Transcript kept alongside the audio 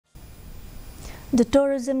The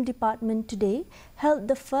Tourism Department today held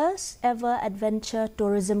the first ever Adventure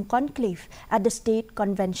Tourism Conclave at the State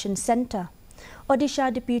Convention Centre.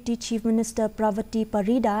 Odisha Deputy Chief Minister Pravati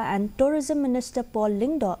Parida and Tourism Minister Paul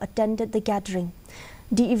Lyngdoh attended the gathering.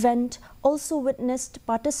 The event also witnessed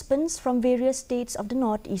participants from various states of the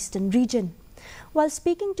northeastern region. While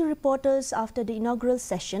speaking to reporters after the inaugural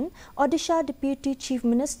session, Odisha Deputy Chief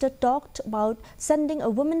Minister talked about sending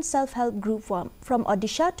a women's self-help group from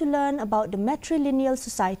Odisha to learn about the matrilineal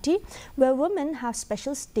society where women have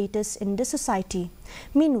special status in the society.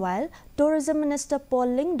 Meanwhile, Tourism Minister Paul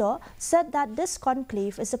Lyngdoh said that this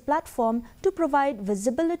conclave is a platform to provide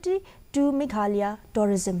visibility to Meghalaya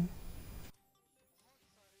tourism.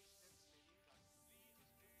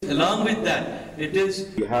 Along with that,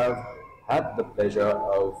 we have had the pleasure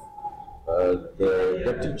of the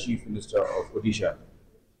Deputy Chief Minister of Odisha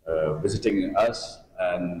visiting us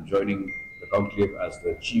and joining the conclave as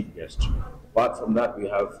the chief guest. Apart from that, we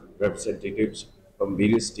have representatives from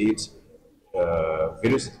various states of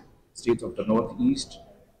the Northeast,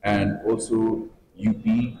 and also UP.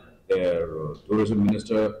 Their tourism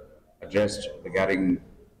minister addressed the gathering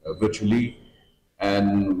virtually,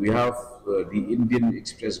 and we have the Indian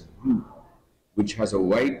Express Group, which has a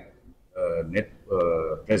wide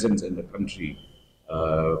presence in the country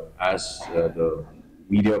as the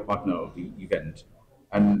media partner of the event,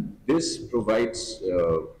 and this provides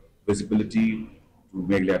visibility to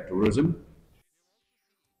Meghalaya tourism.